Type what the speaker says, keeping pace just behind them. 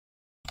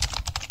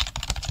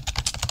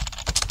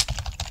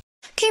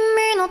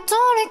の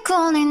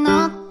虜に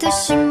なって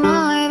し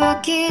まえば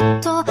きっ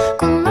と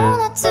この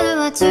夏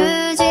は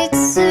充実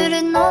す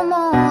るの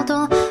モー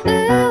ド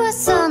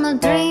噂の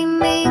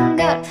Dreaming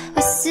Girl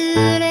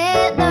忘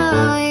れ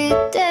ない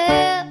で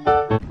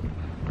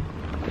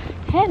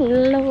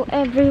Hello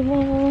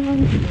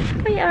everyone,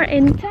 we are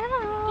in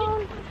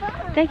town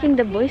taking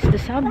the boys to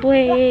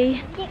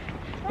Subway.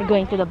 We're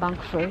going to the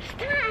bank first.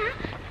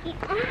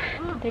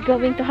 They're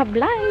going to have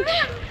lunch.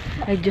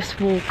 I just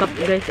woke up,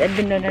 guys. I've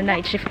been on a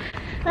night shift.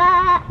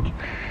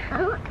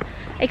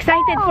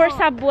 Excited for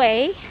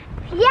Subway?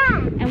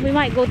 Yeah. And we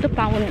might go to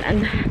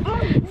Poundland.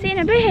 See you in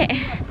a bit.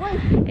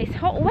 It's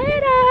hot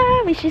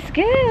weather, which is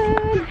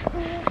good.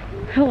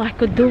 Oh, I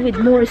could do with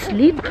more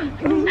sleep.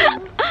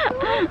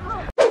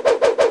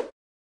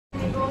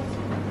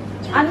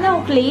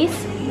 No, please.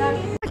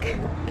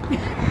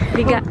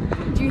 We got.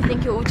 Do you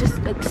think it will just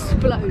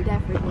explode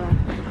everywhere?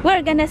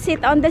 We're gonna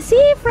sit on the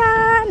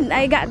seafront.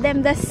 I got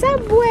them the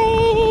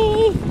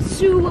Subway.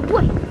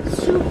 Subway.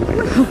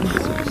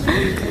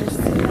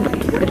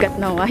 Look at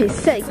Noah, he's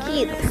so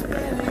cute.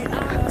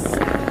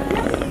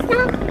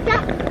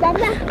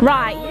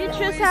 Right, you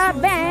choose a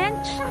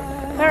bench.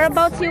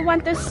 Whereabouts you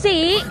want to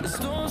sit?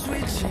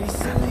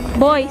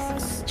 Boys,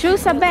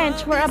 choose a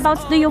bench.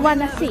 Whereabouts do you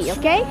want to see,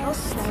 okay?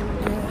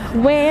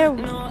 Where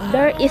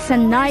there is a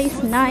nice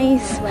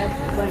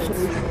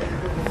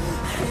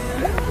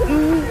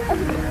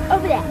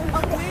Over there.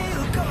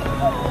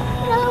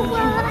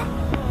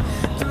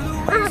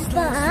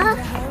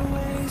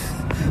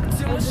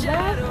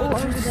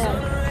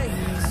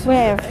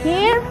 Where?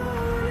 Here?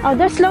 Oh,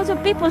 there's loads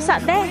of people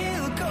sat there.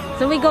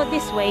 So we go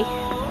this way.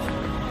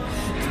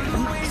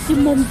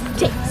 Maximum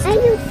tips. Are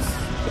you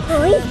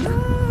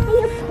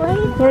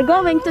playing? We're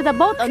going to the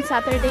boat on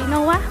Saturday,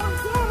 Noah.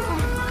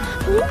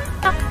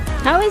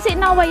 How is it,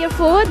 Noah, your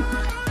food?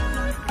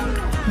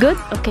 Good?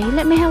 Okay,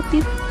 let me help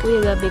you.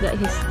 Kuya Gabi got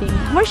his thing.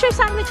 Where's your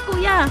sandwich,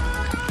 Kuya?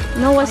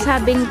 Noah's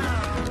having...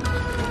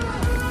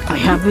 I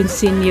haven't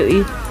seen you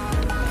eat.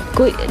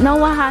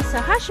 Noah has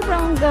a hash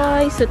brown,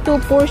 guys. So 2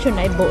 portions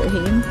I bought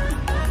him.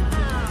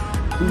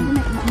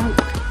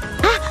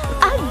 Ah!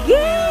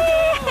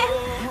 Again!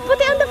 Put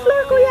it on the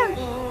floor, Kuya.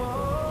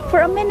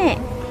 For a minute.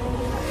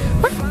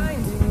 What?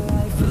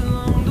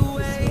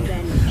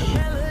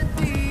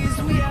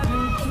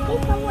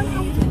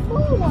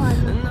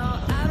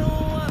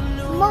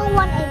 Small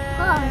one is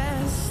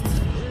first.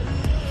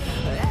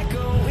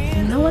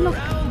 No, look.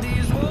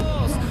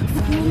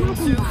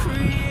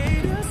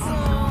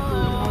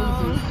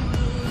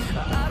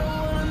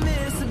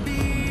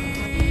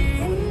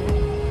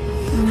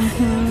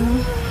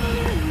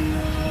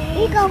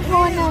 We go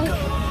for no.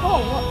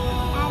 Oh,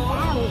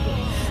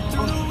 and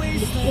that will be.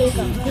 We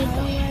go.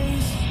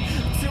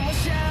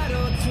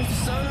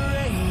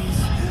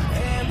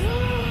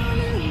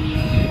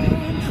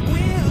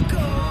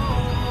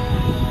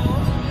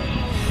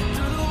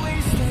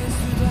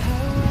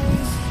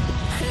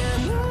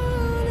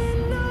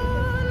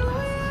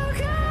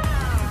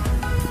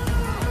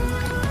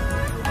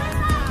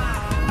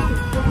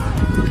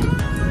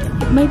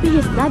 Maybe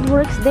his dad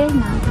works there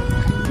now.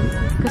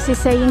 Because he's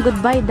saying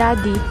goodbye,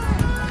 Daddy.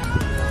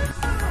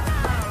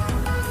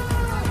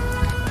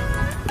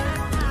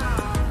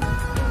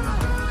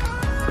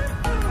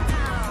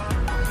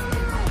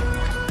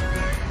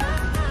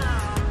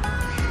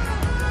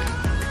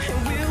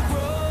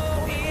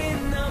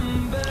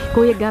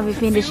 Kuya Gabi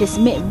finished his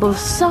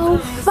meatballs so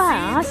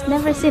fast.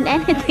 Never seen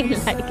anything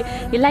like it.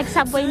 You like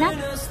Subway now?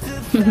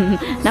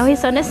 Now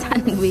he's on a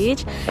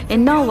sandwich.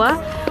 And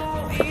Noah,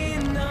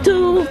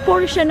 2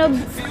 portions of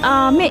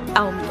meat,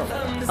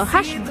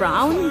 hash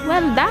brown.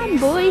 Well done,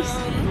 boys.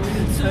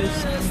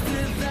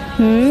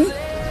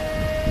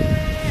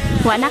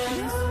 Wanna?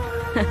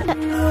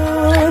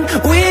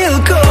 We'll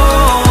go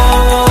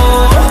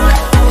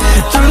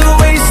through the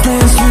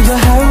wastelands, through the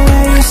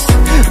highways,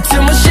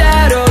 till my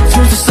shadow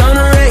turns to sun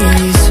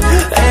rays.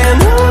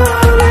 And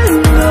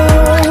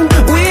on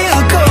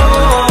we'll go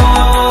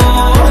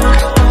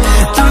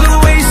through the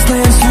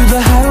wastelands, through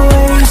the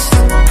highways,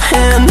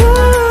 and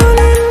on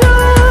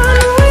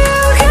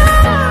we'll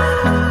go.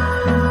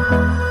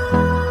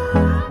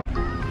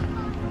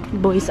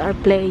 Boys are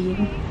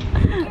playing.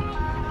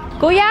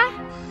 Kuya,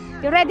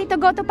 you ready to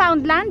go to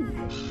Poundland?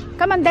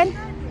 Come on then.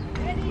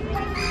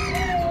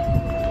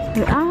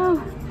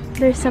 Oh,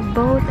 there's a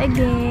boat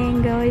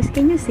again, guys.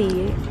 Can you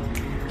see it?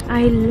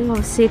 I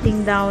love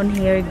sitting down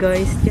here,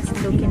 guys, just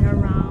looking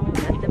around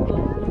at the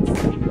boats.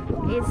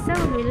 It's so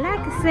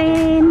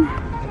relaxing.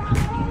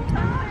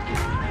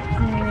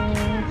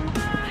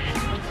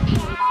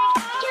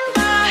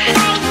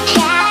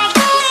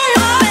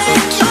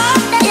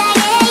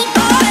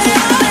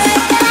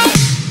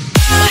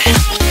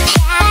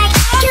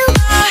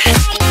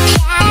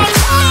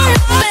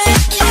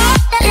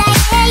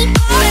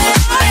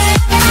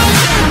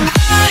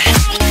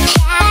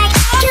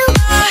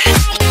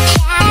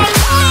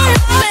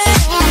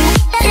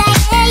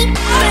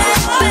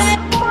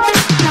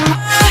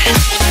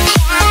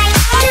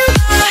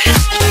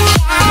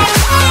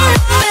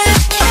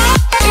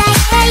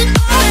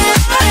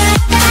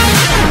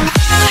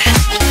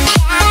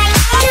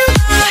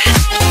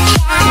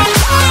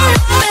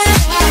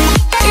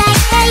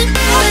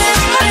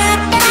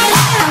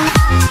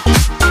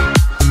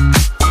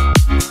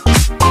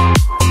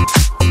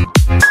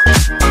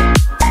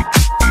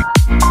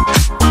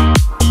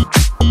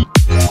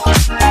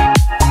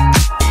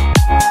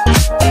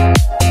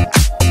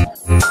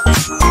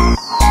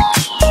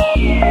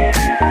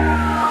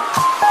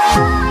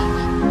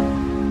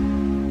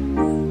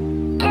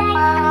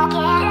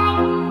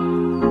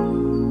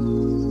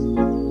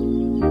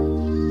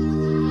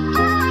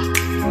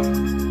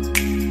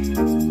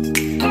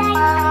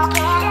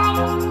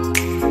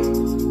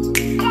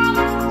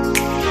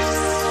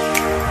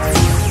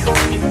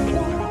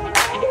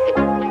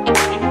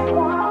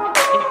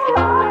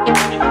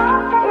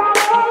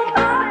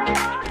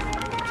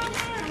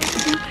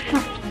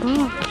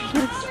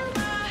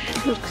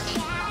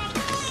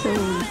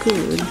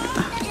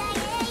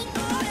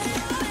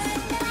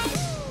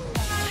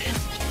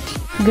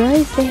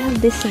 Guys, they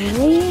have this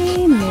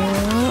rímel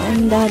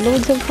and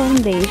loads of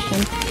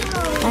foundation,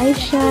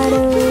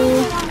 eyeshadow,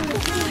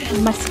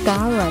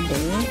 mascara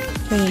there,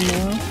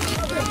 rímel.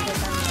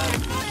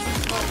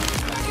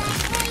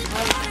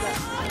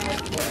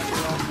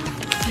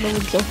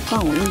 Loads of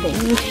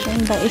foundation,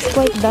 but it's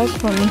quite dark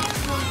for me.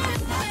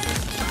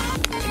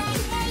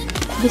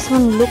 This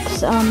one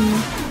looks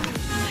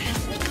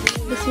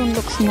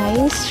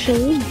nice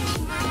shade.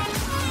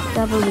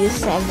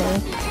 W7.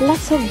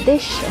 Lots of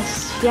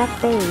dishes.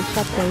 Yate.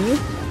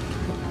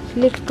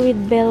 Liquid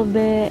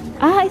velvet.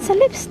 Ah, it's a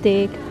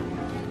lipstick.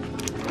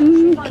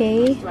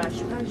 Okay.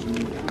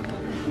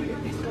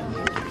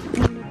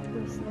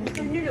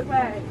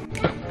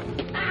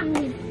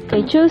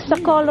 Okay, choose the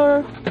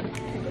color.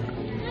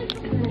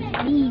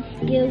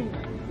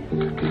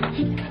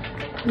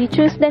 You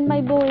choose then,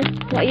 my boy.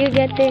 What are you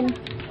getting?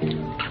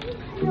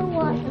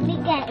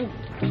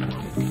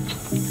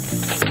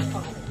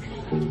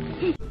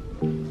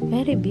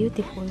 Very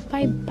beautiful.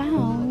 5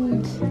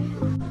 pounds.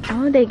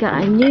 Oh, they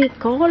got a new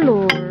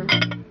color.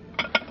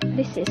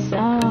 This is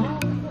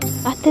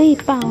 3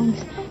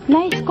 pounds.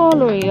 Nice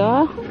color,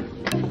 yeah.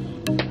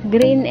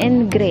 Green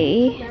and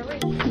gray.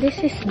 This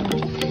is nice.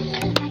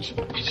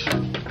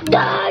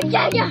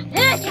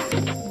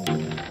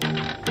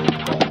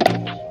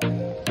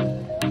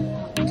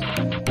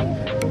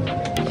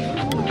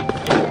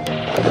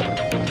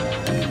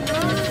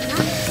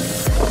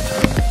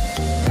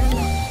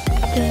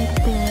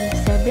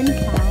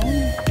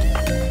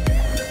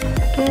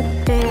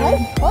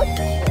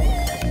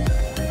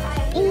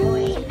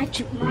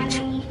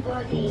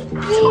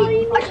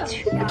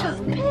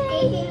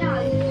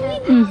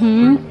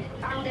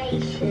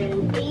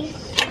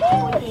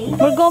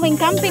 We're going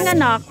camping,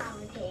 anak.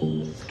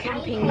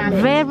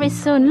 Very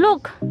soon.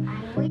 Look.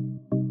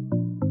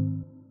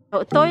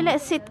 Oh,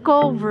 toilet seat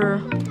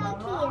cover.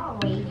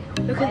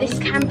 Look at this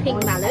camping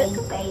mallet.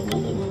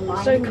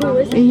 So cool,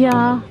 isn't it?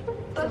 Yeah.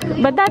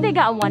 But Daddy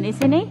got one,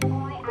 isn't he?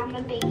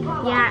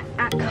 Yeah,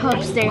 at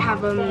Cubs they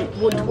have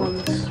wood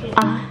ones.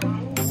 Ah.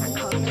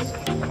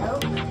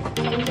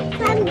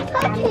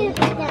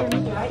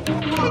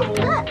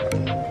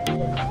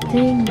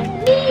 Dang.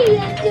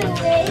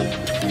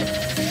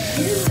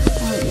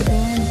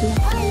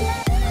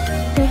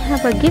 They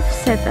have a gift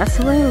set as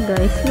well,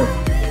 guys. Look.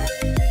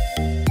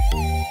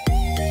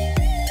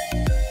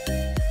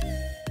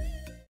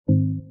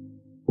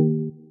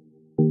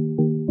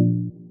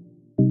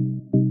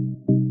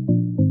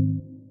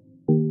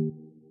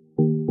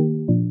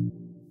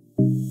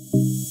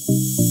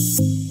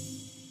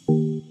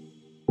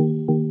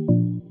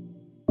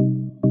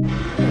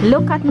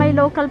 Look at my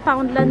local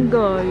Poundland,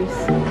 guys.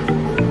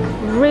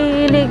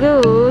 Really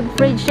good.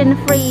 Fridge and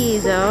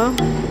freezer.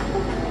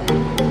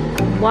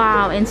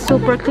 Wow, and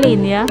super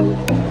clean, yeah?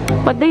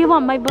 What do you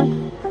want, my boy?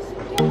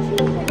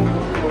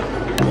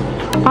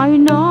 I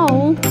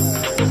know.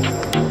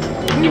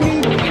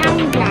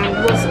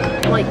 Poundland was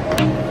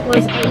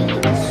a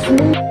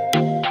small.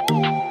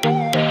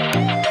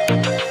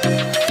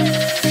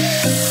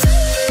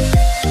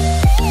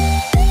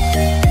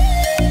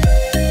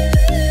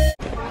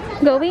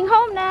 Going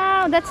home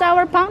now. That's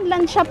our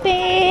Poundland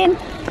shopping.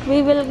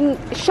 We will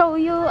show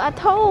you at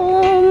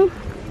home.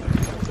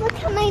 Look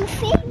at my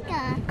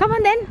finger. Come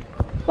on then.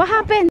 What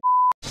happened?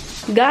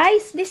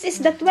 Guys, this is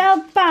the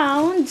 12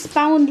 pounds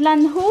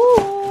Poundland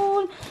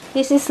haul.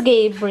 This is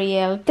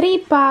Gabriel. 3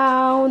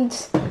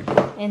 pounds.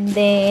 And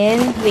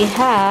then we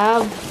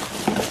have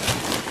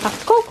a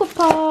Cocoa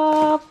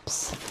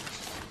Pops.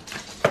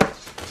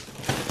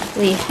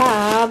 We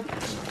have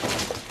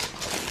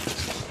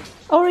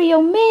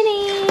Oreo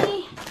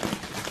Mini.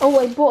 Oh,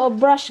 I bought a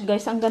brush,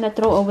 guys. I'm gonna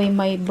throw away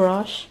my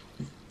brush.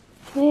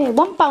 Hey,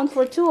 1 pound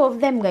for 2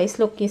 of them, guys.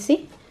 Look, you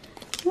see?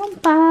 1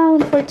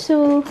 pound for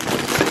 2.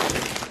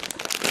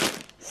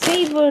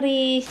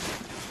 Savory.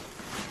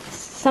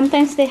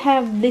 Sometimes they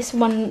have this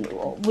one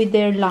with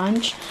their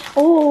lunch.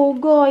 Oh,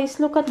 guys,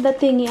 look at the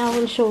thingy. I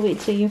will show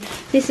it to you.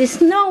 This is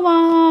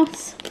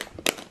Noah's.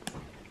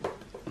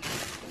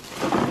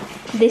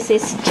 This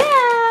is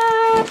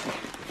Jack.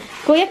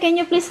 Kuya, can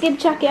you please give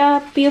Chucky a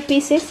few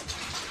pieces?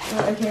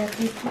 Okay, a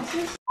few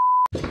pieces.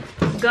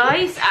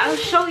 Guys, I'll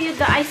show you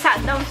I sat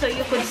down so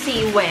you could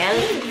see well.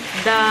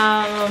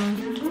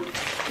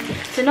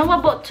 So Noah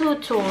bought 2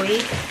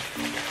 toys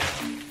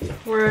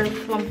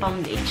worth 1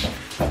 pound each.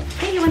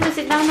 Hey, you want to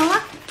sit down, Noah?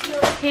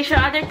 Here's your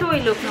other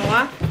toy. Look,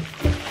 Noah.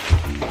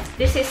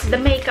 This is the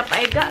makeup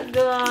I got,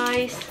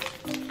 guys.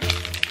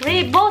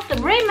 Both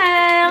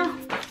Rimmel.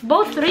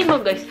 Both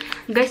Rimmel, guys.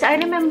 Guys, I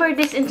remember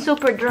this in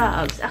Super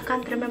Drugs. I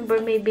can't remember,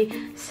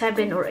 maybe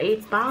 7 or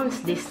 8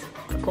 pounds this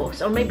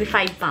cost. Or maybe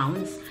 5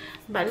 pounds.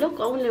 But look,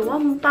 only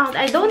 1 pound.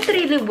 I don't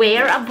really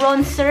wear a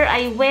bronzer.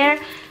 I wear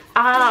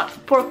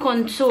for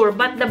contour.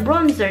 But the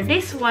bronzer,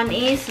 this one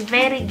is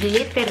very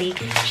glittery,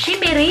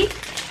 shimmery.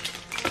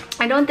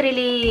 I don't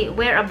really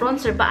wear a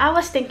bronzer. But I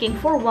was thinking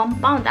for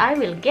 1 pound, I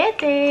will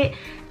get it.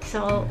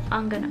 So,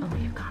 I'm gonna... Oh,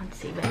 you can't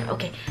see well.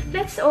 Okay,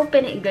 let's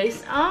open it,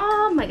 guys.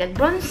 Oh my god.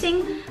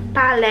 Bronzing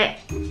palette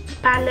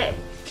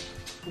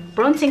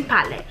bronzing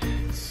palette.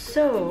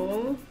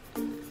 So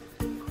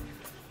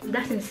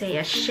doesn't say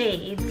a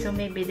shade, so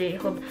maybe they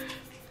hope.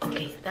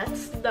 Okay,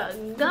 that's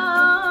done,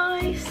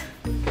 guys.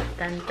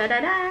 Dun, dun,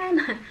 dun,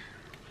 dun.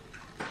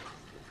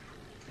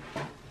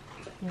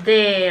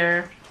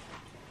 There.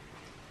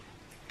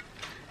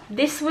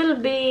 This will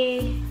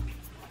be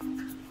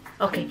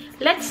okay.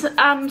 Let's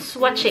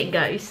swatch it,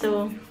 guys.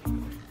 So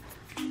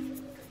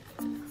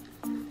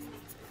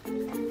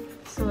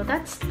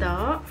that's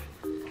the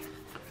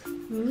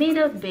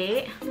middle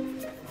bit.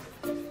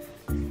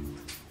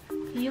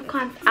 You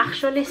can't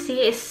actually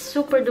see, it's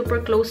super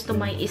duper close to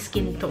my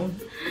skin tone.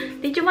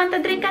 Did you want a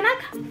drink,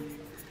 anak?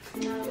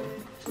 No.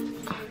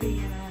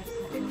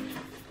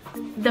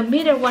 The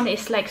middle one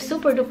is like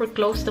super duper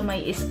close to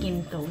my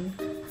skin tone.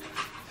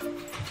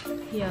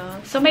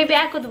 Yeah, so maybe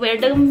I could wear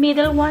the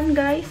middle one,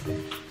 guys.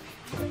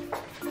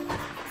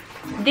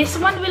 This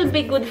one will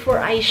be good for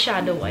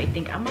eyeshadow, I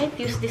think. I might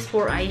use this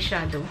for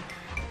eyeshadow.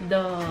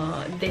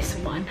 This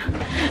one.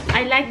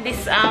 I like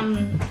this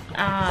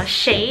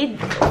shade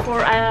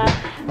for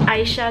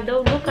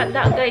eyeshadow. Look at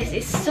that, guys.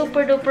 It's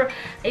super duper.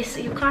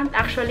 You can't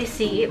actually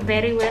see it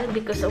very well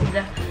because of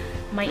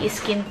my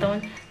skin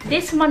tone.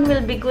 This one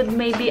will be good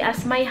maybe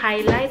as my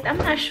highlight. I'm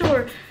not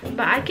sure,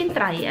 but I can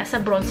try it as a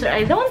bronzer.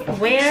 I don't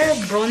wear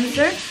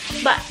bronzer,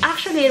 but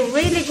actually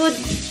really good.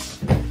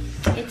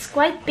 It's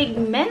quite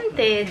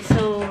pigmented,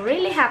 so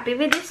really happy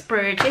with this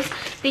purchase.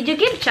 Did you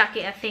give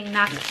Chucky a thing,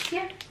 Nak?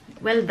 Yeah.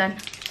 Well done.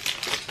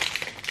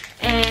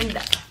 And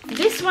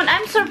this one,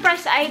 I'm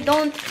surprised I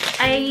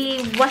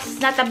was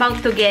not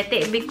about to get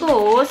it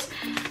because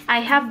I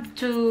have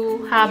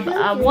to have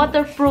a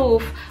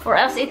waterproof or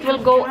else it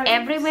will go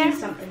everywhere.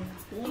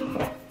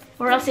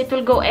 Or else it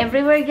will go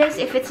everywhere, guys,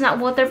 if it's not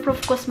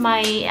waterproof because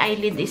my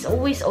eyelid is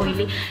always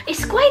oily.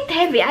 It's quite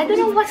heavy. I don't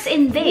know what's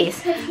in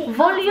this.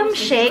 Volume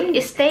shake,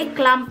 stay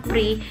clump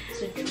free.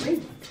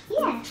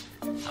 Yeah.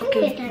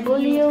 Okay,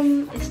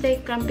 volume,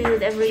 stay clumpy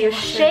whenever you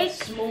shake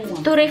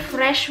to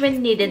refresh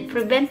when needed,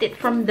 prevent it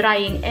from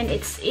drying, and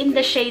it's in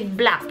the shade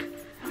black.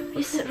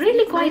 It's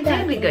really quite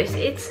heavy, guys.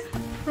 It's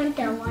Want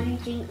the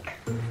one drink?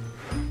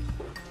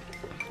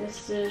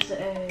 This is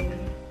a.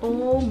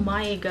 oh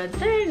my god,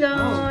 there,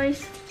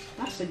 guys.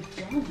 That's a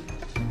gun.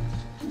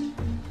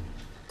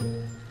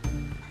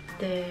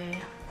 There.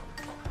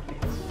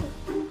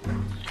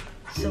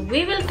 So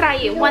we will try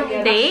it one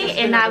day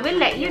and I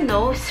will let you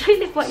know. It's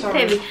really quite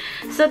heavy.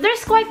 So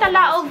there's quite a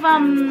lot of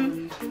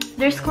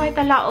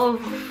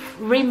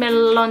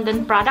Rimmel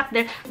London product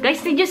there.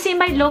 Guys, did you see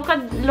my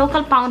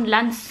local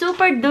Poundland?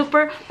 Super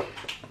duper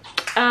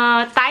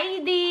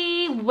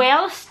tidy,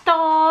 well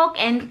stocked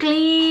and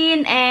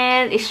clean,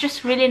 and it's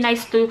just really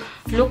nice to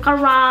look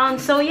around.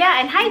 So yeah,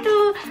 and hi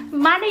to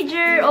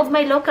manager of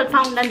my local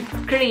Poundland,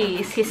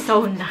 Chris. He's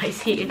so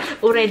nice. He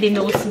already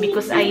knows me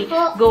because I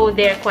go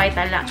there quite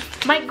a lot.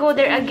 Might go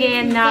there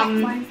again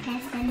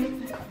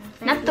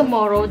not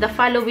tomorrow, the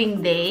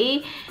following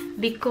day,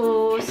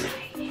 because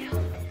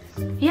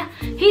yeah,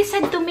 he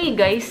said to me,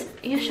 guys,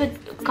 you should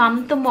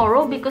come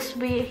tomorrow because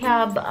we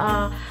have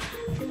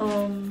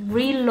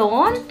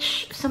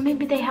relaunch, so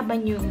maybe they have a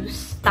new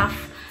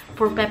stuff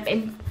for Pep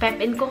and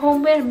Go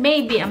Homeware.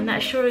 Maybe, I'm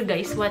not sure,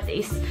 guys, what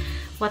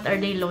are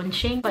they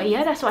launching, but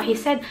yeah, that's what he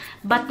said.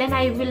 But then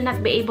I will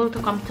not be able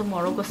to come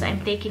tomorrow because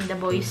I'm taking the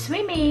boys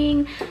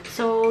swimming.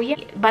 So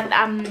yeah, but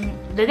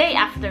the day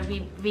after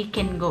we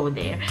can go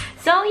there.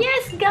 So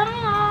yes,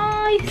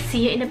 guys,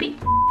 see you in a bit.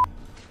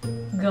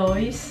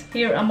 Guys,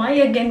 here am I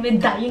again with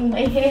dyeing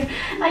my hair.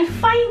 I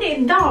find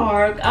it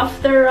dark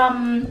after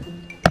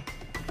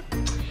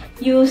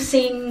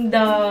using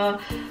the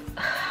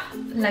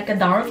like a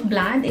dark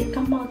blonde. It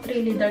come out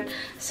really dark.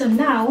 So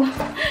now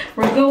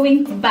we're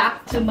going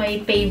back to my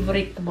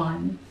favorite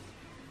one.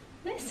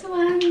 This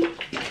one.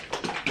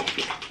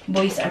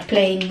 Boys are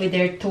playing with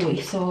their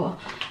toys, so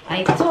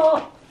I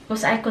thought,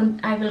 because I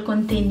will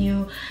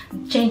continue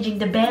changing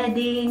the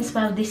beddings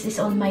while this is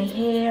on my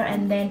hair,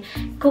 and then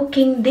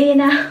cooking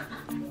dinner.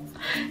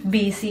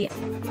 Busy.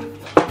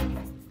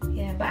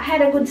 Yeah, but I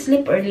had a good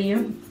sleep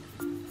earlier.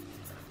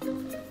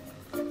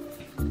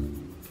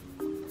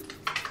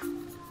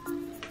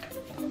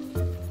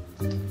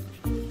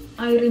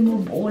 I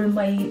remove all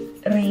my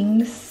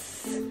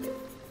rings.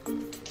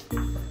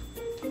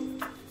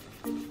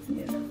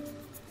 Yeah.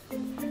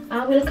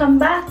 I will come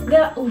back.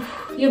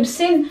 You've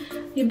seen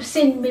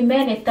me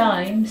many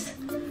times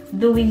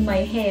doing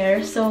my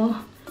hair, so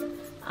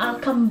I'll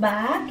come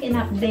back and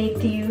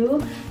update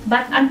you.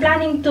 But I'm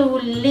planning to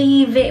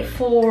leave it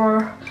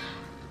for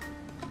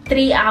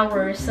 3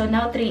 hours. So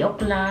now 3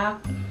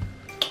 o'clock,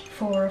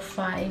 4,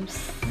 5,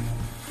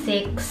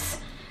 6.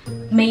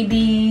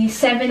 Maybe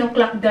 7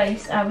 o'clock,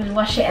 guys. I will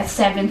wash it at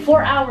 7.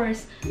 4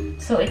 hours.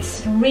 So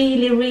it's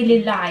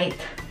really light.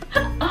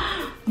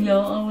 Yeah,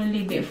 I will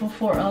leave it for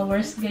 4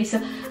 hours, guys. So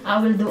I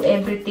will do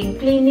everything.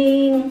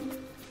 Cleaning,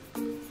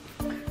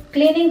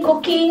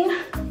 cooking,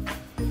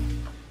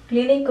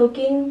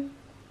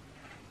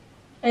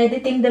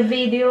 editing the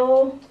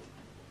video,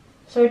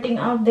 sorting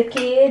out the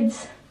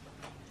kids.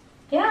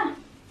 Yeah.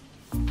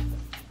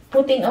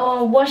 putting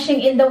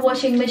washing in the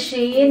washing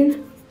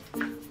machine.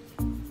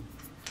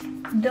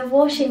 The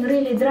washing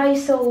really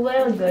dries so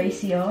well,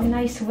 guys. Yeah,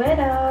 nice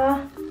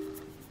weather.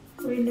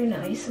 Really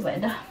nice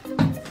weather.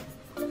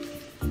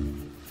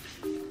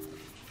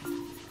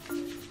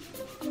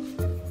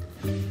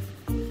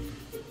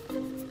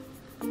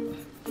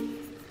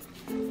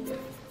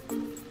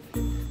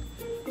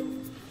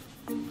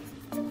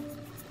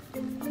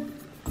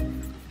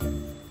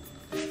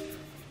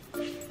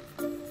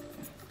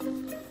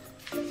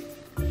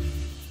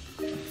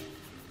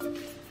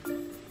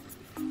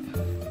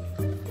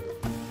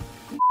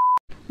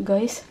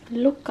 Guys,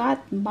 look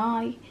at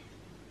my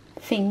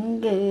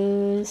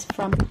fingers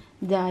from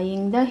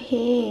dyeing the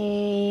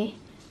hair.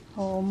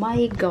 Oh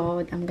my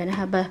god, I'm gonna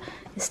have a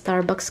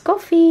Starbucks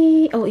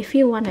coffee. Oh, if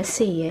you wanna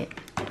see it,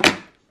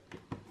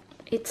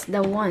 it's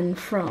the one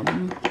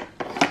from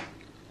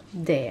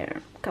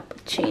there,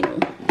 cappuccino.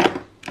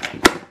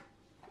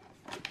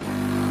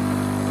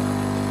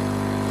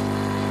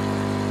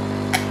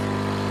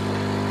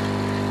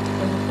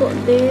 I'll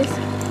put this.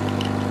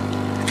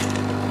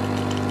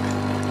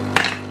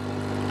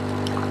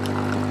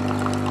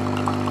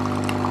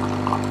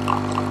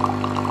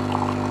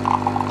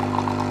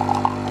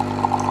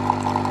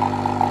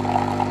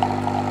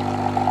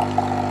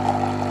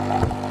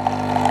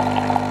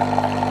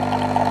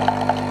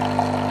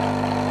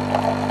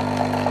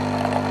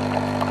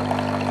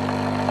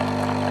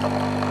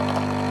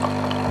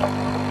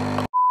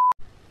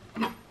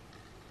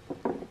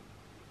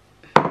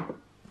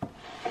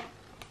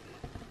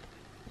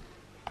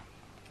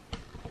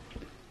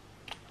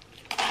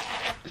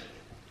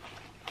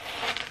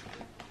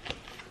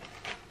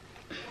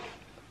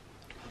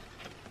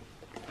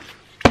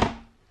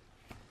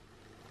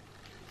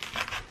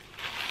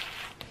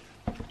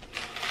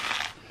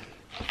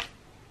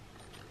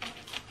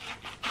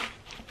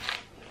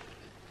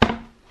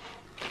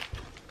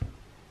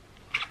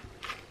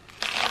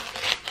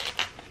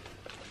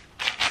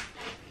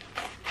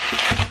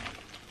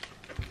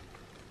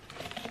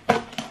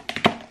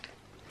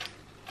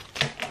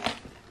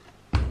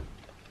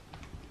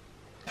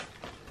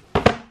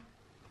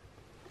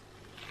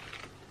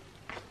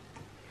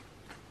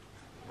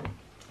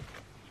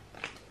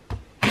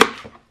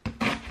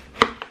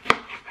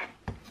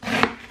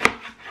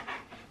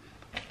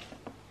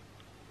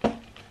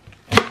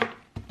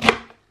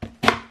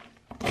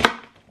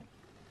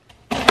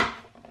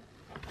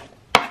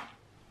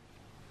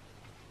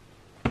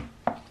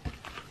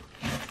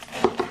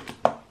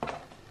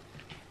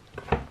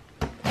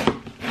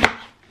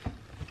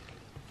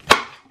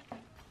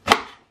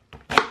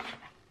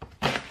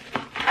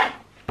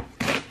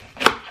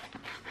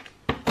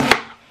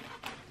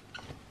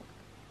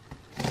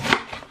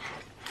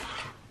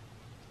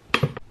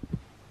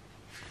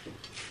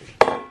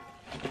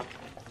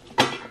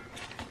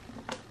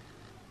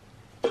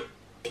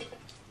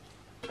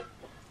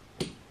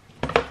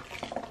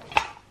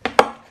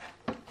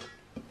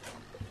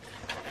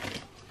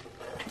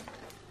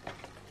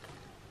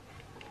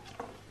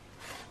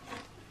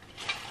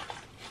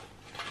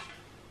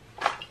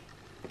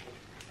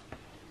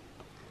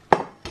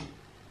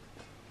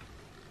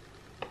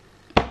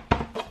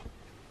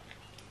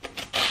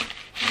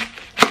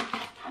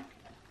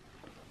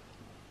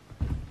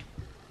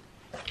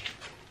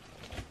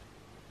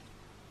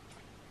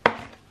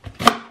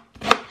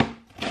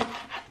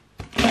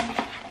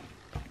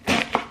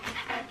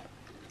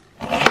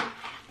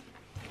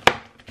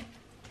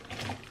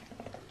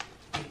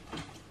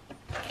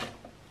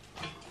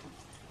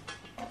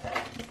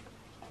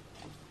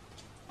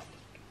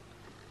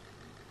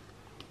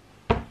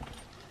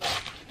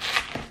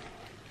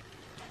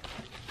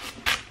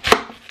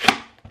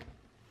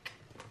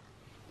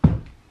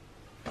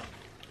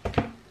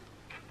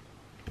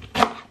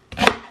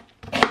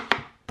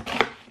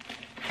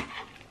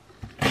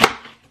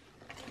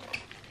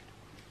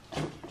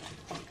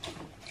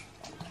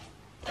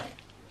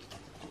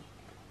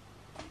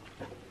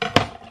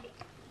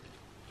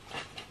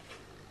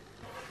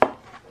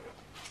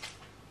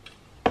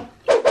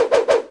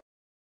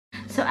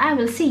 So I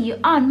will see you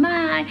on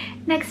my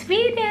next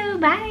video.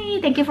 Bye.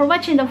 Thank you for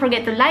watching. Don't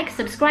forget to like,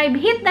 subscribe,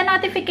 hit the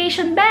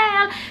notification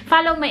bell.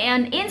 Follow me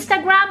on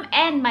Instagram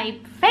and my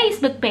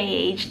Facebook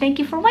page. Thank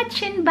you for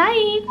watching.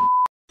 Bye.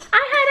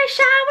 I had a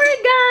shower,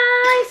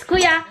 guys.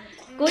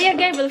 Kuya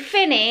Gay will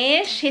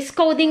finish his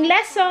coding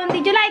lesson.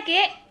 Did you like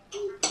it?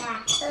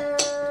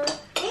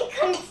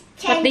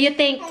 What do you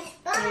think?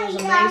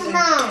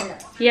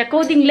 Yeah,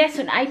 coding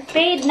lesson. I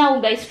paid now,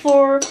 guys,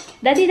 for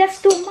Daddy.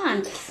 That's 2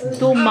 months.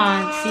 2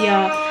 months.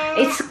 Yeah,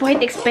 it's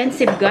quite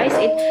expensive, guys.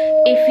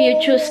 If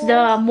you choose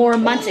the more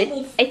months,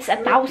 it's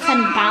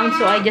 £1,000.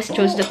 So I just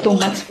chose the 2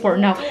 months for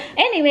now.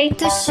 Anyway.